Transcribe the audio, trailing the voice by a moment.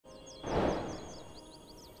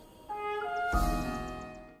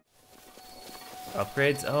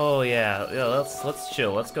Upgrades? Oh yeah. Yeah, let's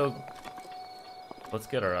chill. Let's go. Let's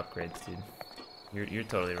get our upgrades, dude. You're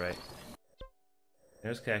totally right.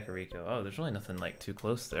 There's Kakariko. Oh, there's really nothing like too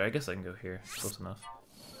close there. I guess I can go here. Close enough.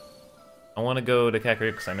 I want to go to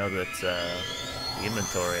Kakariko because I know that the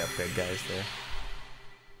inventory upgrade guy's there.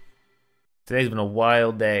 Today's been a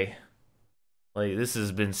wild day. Like, this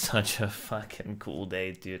has been such a fucking cool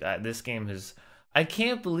day, dude. This game has... I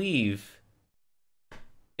can't believe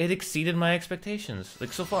it exceeded my expectations.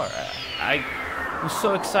 Like, so far. I was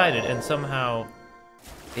so excited, and somehow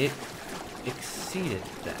it exceeded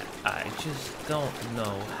that. I just don't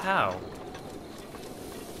know how.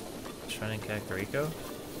 Shrine in Kakariko?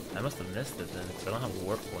 I must have missed it then, because I don't have a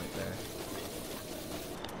warp point there.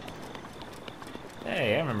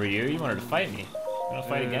 Hey, I remember you. You wanted to fight me. You wanna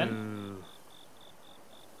fight again?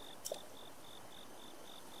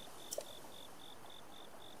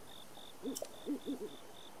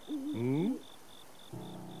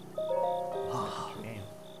 Oh, game.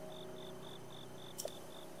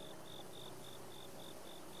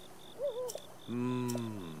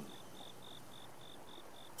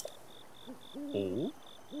 Oh.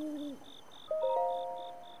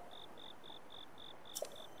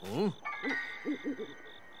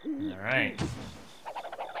 All right.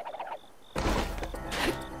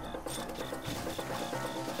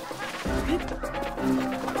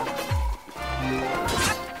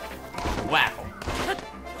 Wow.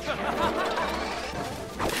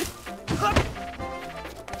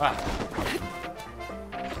 Wow.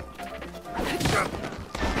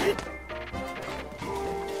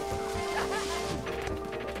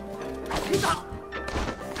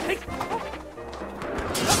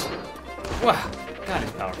 Wow. God,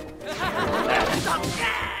 he's powerful.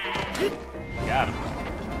 Got him.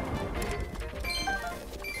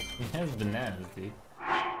 He has bananas, dude.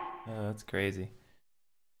 Oh, that's crazy.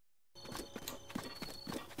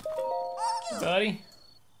 Buddy?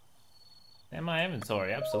 In my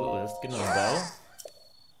inventory, absolutely. Let's get another bow.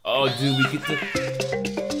 Oh, dude, we get to...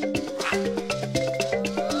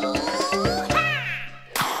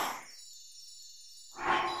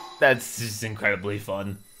 That's just incredibly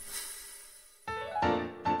fun.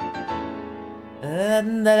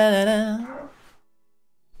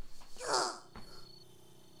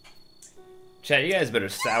 Chat, you guys better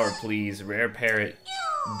sour, please. Rare parrot,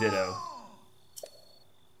 ditto.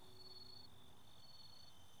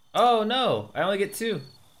 Oh no, I only get 2.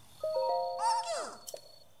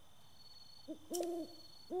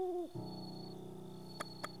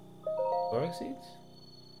 Borax seeds?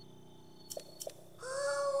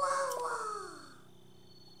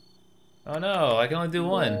 Oh no, I can only do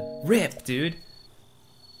 1. Rip, dude.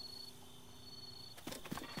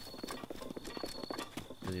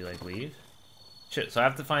 Does he like leave? Shit, so I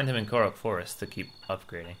have to find him in Korok Forest to keep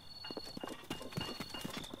upgrading.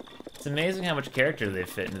 It's amazing how much character they've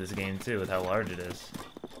fit into this game too, with how large it is.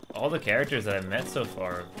 All the characters that I've met so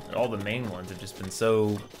far, all the main ones, have just been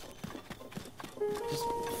so... just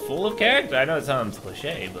full of character. I know it sounds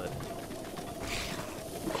cliche, but...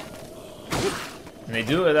 And they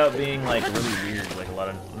do it without being like really weird. Like a lot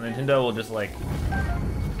of... Nintendo will just like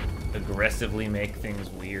aggressively make things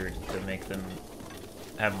weird to make them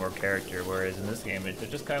have more character, whereas in this game, they're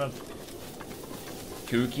just kind of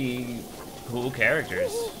kooky, cool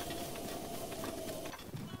characters.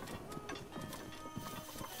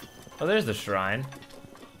 Oh, there's the shrine.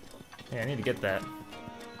 Yeah, I need to get that.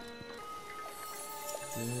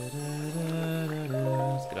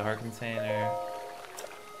 Let's get a heart container.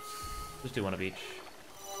 Just do 1 of each.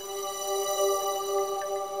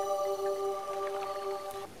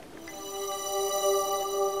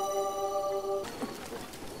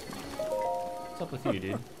 What's up with you,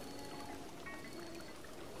 dude?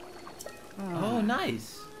 Oh,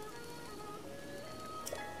 nice.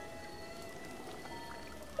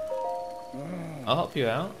 I'll help you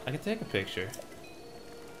out. I can take a picture.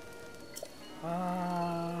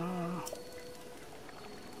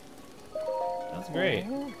 That's great.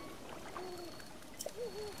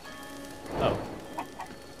 Oh.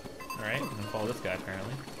 Alright, we can follow this guy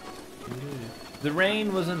apparently. The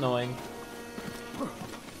rain was annoying.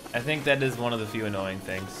 I think that is one of the few annoying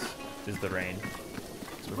things, is the rain.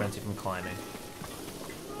 It prevents you from climbing.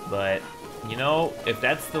 But, you know, if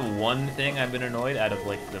that's the one thing I've been annoyed out of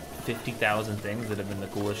like the 50,000 things that have been the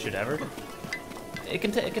coolest shit ever, it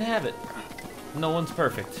can have it. No one's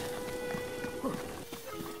perfect.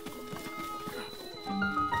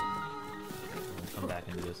 I'll come back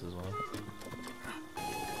into this as well.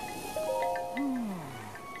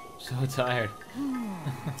 So tired.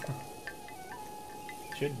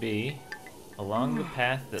 Should be along the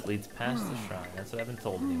path that leads past the shrine. That's what I've been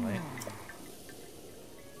told anyway.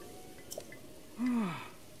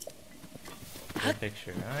 Good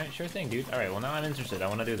picture. Alright, sure thing, dude. Alright, well now I'm interested. I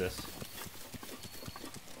want to do this.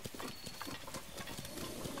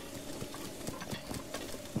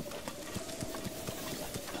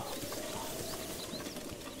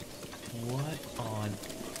 What on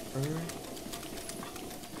earth?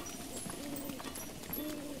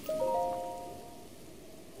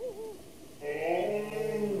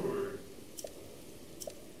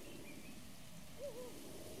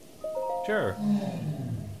 Sure.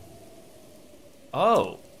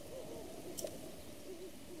 Oh.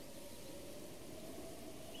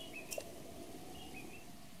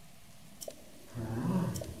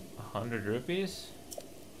 ₹100?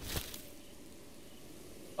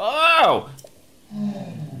 Oh!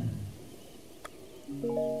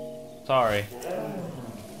 Sorry.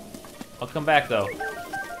 I'll come back though.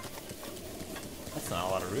 That's not a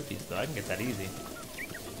lot of rupees though. I can get that easy.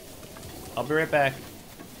 I'll be right back.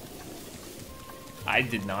 I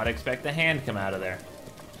did not expect a hand to come out of there.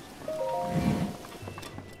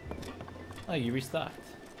 Oh, you restocked.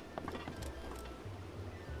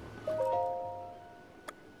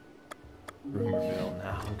 Rumorville,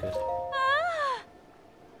 now I'm good.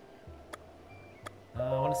 I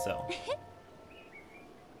want to sell.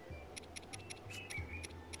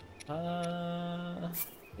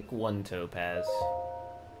 Like 1 topaz.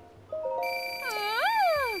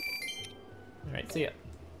 Alright, see ya.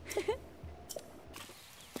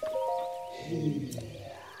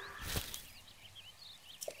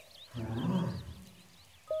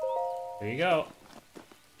 There you go.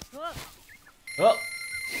 Oh!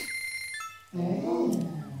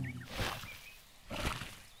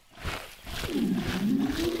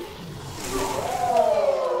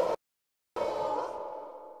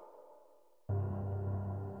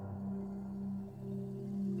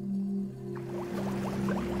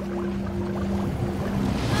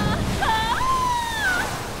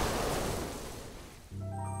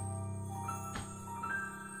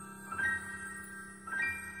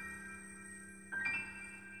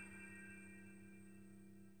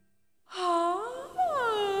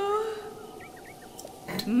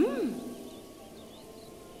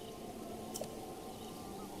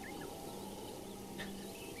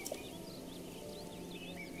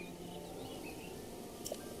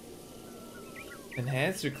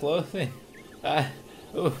 Enhance your clothing.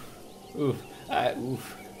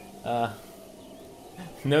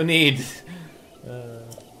 No need.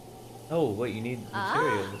 Oh, wait, you need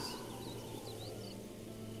materials.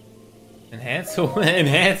 Enhance away,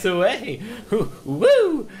 enhance away. Woo,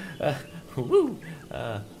 woo, ooh.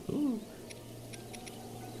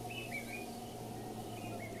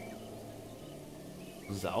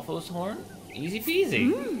 Zalfo's horn? Easy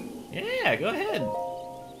peasy. Yeah, go ahead.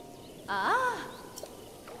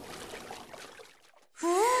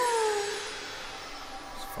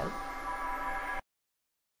 Just fart.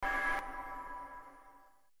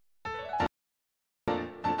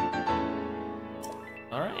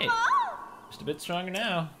 Alright. Just a bit stronger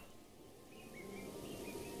now.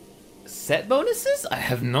 Set bonuses? I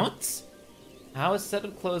have not. How a set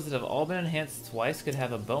of clothes that have all been enhanced twice could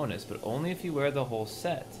have a bonus, but only if you wear the whole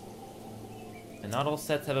set. And not all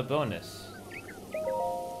sets have a bonus.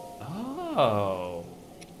 Oh.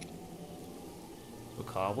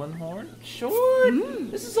 Goblin horn? Sure!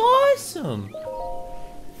 This is awesome!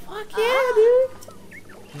 Fuck yeah, dude!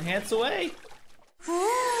 Enhance away!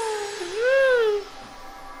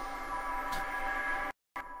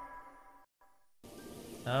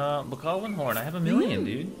 Goblin horn, I have 1,000,000,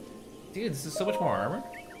 dude. Dude, this is so much more armor.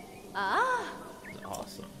 This is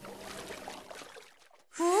awesome.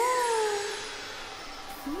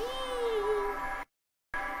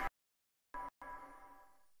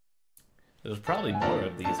 There's probably more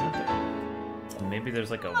of these, aren't there? Maybe there's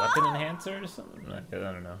like a weapon enhancer or something? I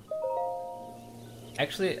don't know.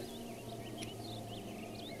 Actually,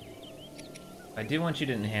 I do want you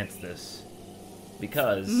to enhance this.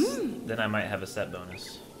 Because then I might have a set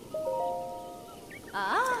bonus.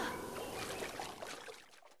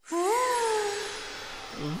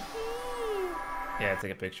 Yeah,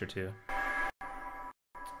 take a picture too.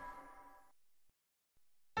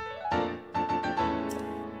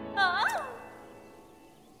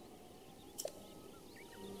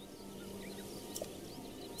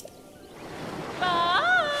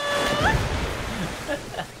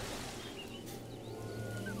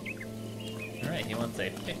 Alright, he wants a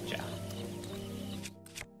picture.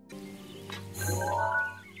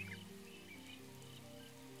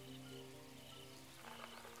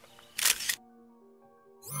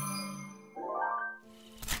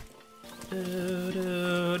 Do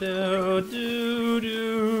do do do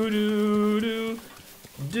do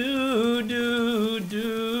do do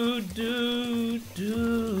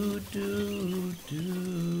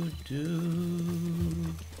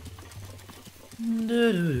There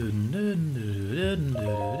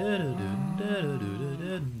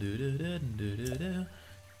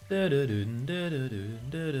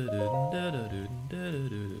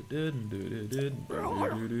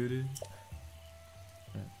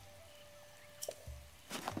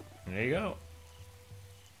you go.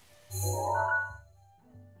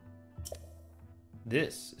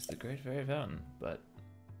 This is the Great Fairy Fountain, but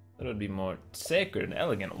that would be more sacred and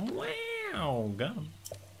elegant. Wow, gum.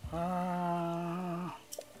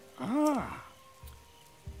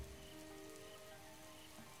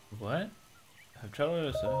 What? I've trouble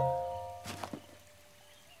with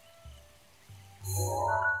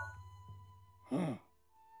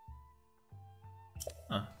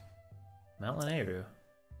Huh. Mount Lanayru.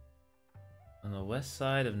 On the west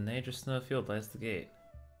side of Nature Snowfield lies the gate.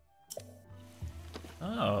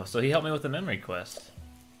 Oh, so he helped me with the memory quest.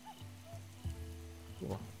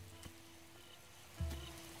 Cool.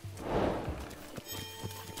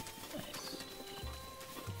 Nice.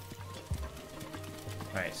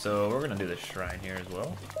 Alright, so we're gonna do the shrine here as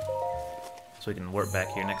well. So we can warp back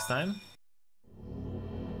here next time.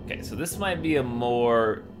 Okay, so this might be a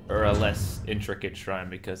more or a less intricate shrine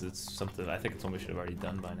because it's something I think it's one we should have already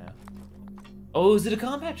done by now. Oh, is it a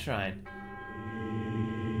combat shrine?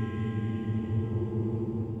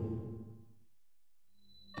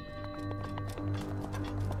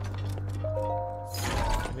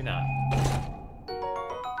 Maybe not.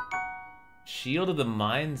 Shield of the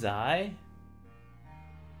Mind's Eye?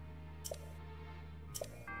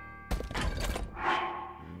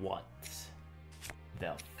 What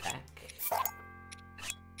the fuck?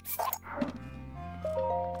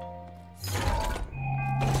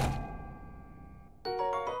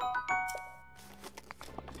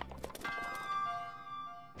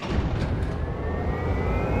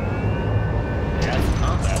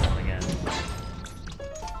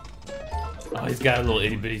 Oh, he's got a little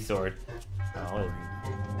itty bitty sword.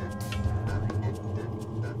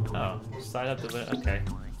 Oh, slide up the way. Okay.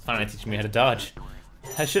 Finally teaching me how to dodge.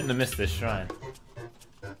 I shouldn't have missed this shrine.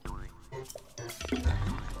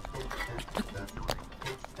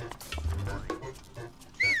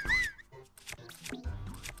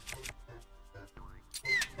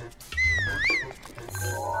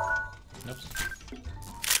 Oops.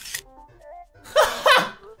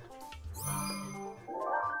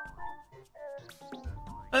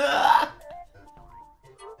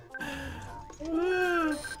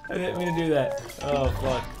 I didn't mean to do that. Oh,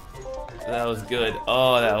 fuck. That was good.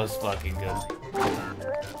 Oh, that was fucking good.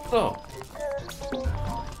 Oh.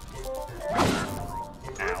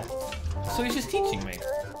 Ow. So he's just teaching me.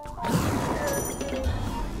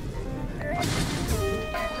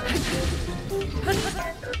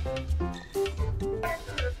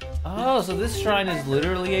 Oh, so this shrine is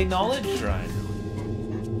literally a knowledge shrine.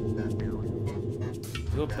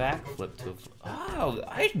 Do a backflip to. Oh,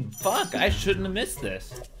 fuck! I shouldn't have missed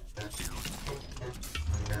this.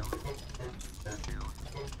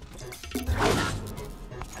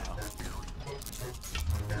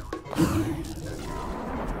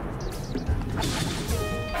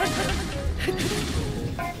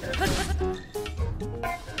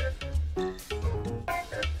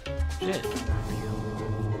 Shit.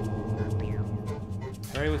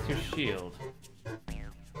 Parry with your shield.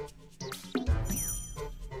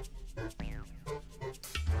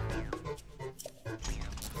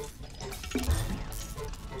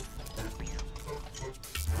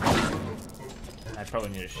 I probably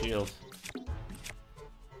need a shield.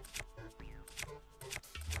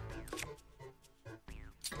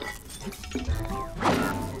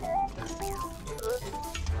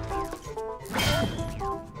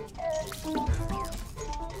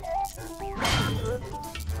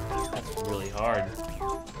 That's really hard.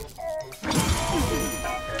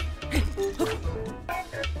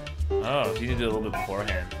 Oh, you need to do it a little bit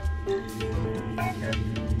beforehand.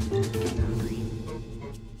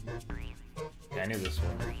 I knew this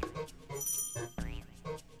one.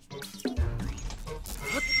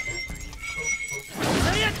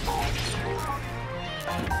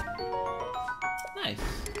 Nice.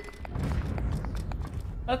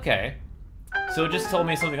 Okay. So it just told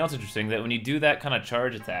me something else interesting, that when you do that kind of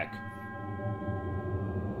charge attack,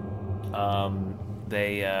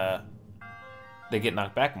 they get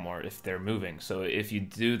knocked back more if they're moving. So if you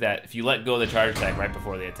do that, if you let go of the charge attack right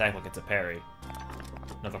before they attack, like it's a parry.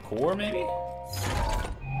 Another core, maybe?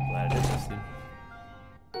 Glad I did this, dude.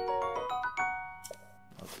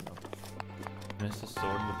 Missed a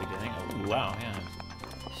sword at the beginning. Oh, wow, yeah.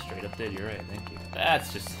 Straight up did, you're right, thank you.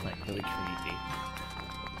 That's just, like, really creepy.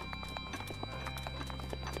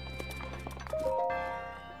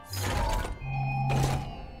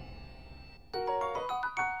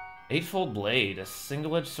 Eightfold blade, a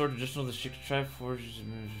single-edged sword additional to the Sheikah tribe forged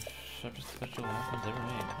sharpest special weapons ever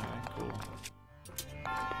made. Alright, cool.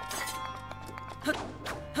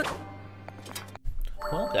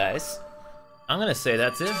 Well, guys, I'm gonna say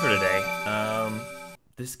that's it for today.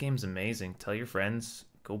 This game's amazing. Tell your friends,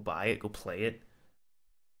 go buy it, go play it.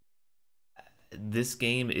 This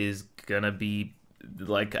game is gonna be,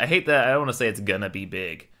 like, I hate that, I don't want to say it's gonna be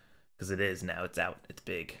big, because it is now, it's out, it's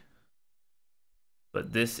big.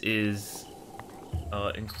 But this is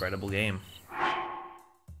an incredible game.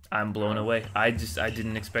 I'm blown away. I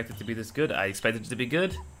didn't expect it to be this good. I expected it to be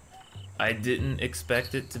good. I didn't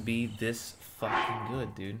expect it to be this fucking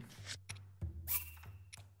good, dude.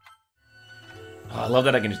 Oh, I love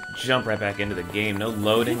that I can just jump right back into the game. No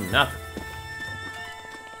loading, nothing.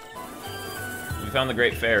 We found the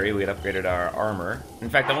Great Fairy. We had upgraded our armor. In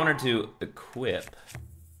fact, I wanted to equip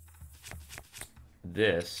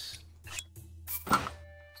this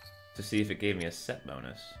to see if it gave me a set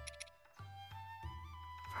bonus.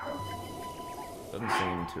 Doesn't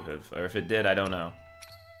seem to have, or if it did, I don't know.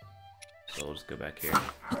 So we'll just go back here.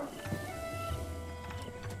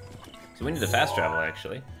 So we need to fast travel,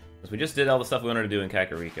 actually. Because we just did all the stuff we wanted to do in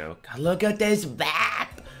Kakariko. God, look at this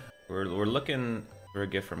map! We're looking for a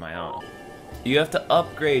gift for my own. You have to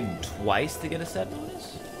upgrade twice to get a set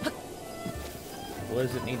bonus? What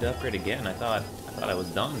does it need to upgrade again? I thought I was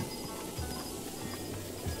done.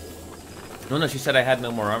 No, she said I had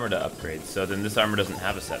no more armor to upgrade, so then this armor doesn't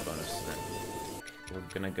have a set bonus. So we're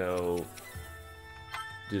gonna go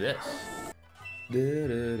do this.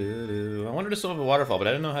 I wanted to swim up a waterfall, but I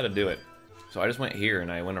didn't know how to do it. So I just went here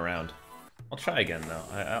and I went around. I'll try again, though.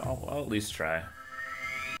 I'll at least try.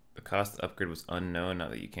 The cost to upgrade was unknown, now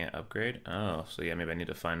that you can't upgrade. Oh, so yeah, maybe I need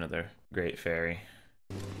to find another Great Fairy.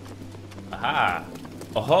 Aha!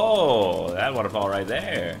 Oh, that waterfall right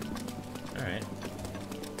there. Alright.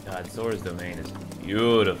 God, Zora's Domain is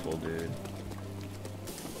beautiful, dude.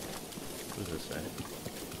 What does this say?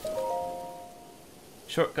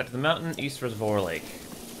 Shortcut to the mountain, East Reservoir Lake.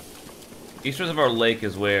 East Reservoir Lake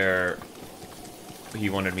is where he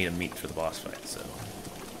wanted me to meet for the boss fight, so.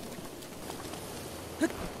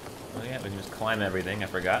 Oh yeah, we can just climb everything, I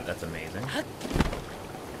forgot, that's amazing.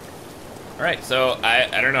 Alright, so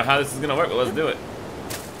I don't know how this is gonna work, but let's do it.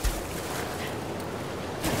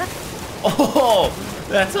 Oh,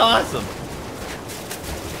 that's awesome!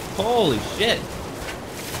 Holy shit!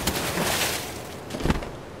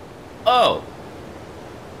 Oh!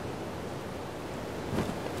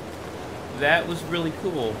 That was really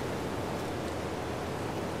cool.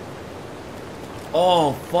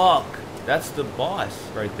 Oh, fuck! That's the boss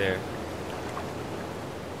right there.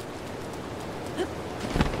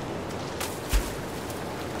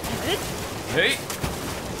 Hey!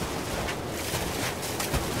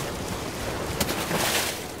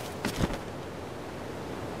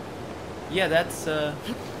 Yeah, that's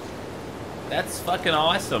fucking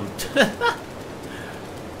awesome.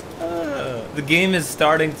 The game is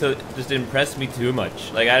starting to just impress me too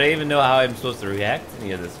much. Like, I don't even know how I'm supposed to react to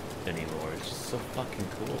any of this anymore. It's just so fucking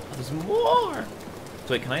cool. Oh, there's more!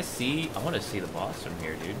 So wait, can I see? I want to see the boss from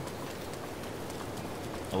here, dude.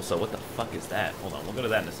 Also, what the fuck is that? Hold on, we'll go to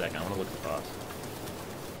that in a second. I want to look at the boss.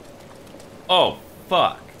 Oh,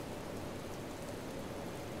 fuck.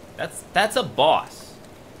 That's a boss.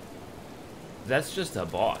 That's just a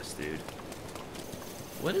boss, dude.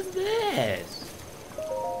 What is this?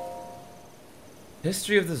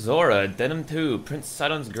 History of the Zora, Denim 2, Prince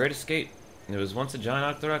Sidon's Great Escape. There was once a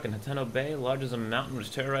giant Octorok in Hateno Bay, large as a mountain,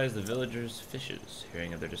 which terrorized the villagers' fishes.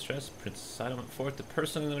 Hearing of their distress, Prince Sidon went forth to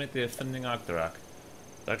personally eliminate the offending Octorok.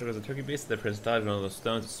 The Octorok was a turkey beast that the prince dodged one of those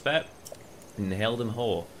stones, spat, and held him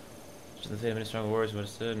whole. Just the fate of many strong warriors who would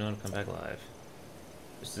have stood, no one would come back alive.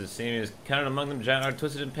 Just as the scene was counted among them, the giant Octorok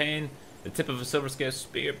twisted in pain. The tip of a silver-scaled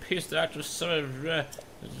spear pierced the Octorok's sword.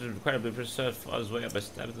 Incredibly precise, fought his way up by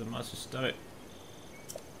stabbing the monster's stomach.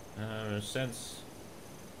 Sense.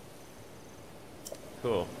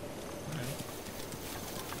 Cool. Alright.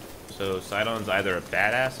 So Sidon's either a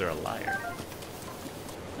badass or a liar.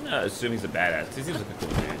 I'm gonna assume he's a badass, because he seems like a cool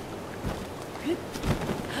dude.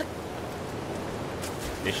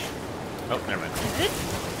 Ish. Oh, never mind.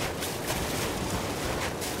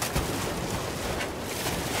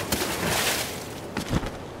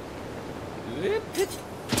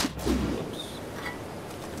 Whoops.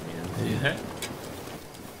 Didn't mean to do that.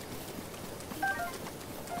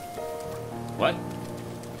 What?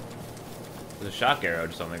 There's a shock arrow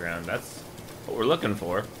just on the ground. That's what we're looking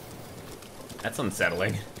for. That's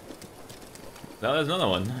unsettling. No, there's another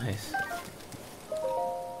one. Nice.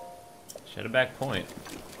 Shadowback Point,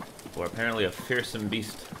 where apparently a fearsome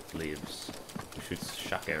beast lives. Who shoots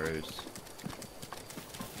shock arrows.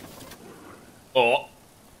 Oh!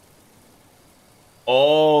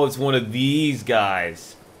 Oh, it's one of these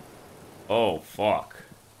guys. Oh, fuck.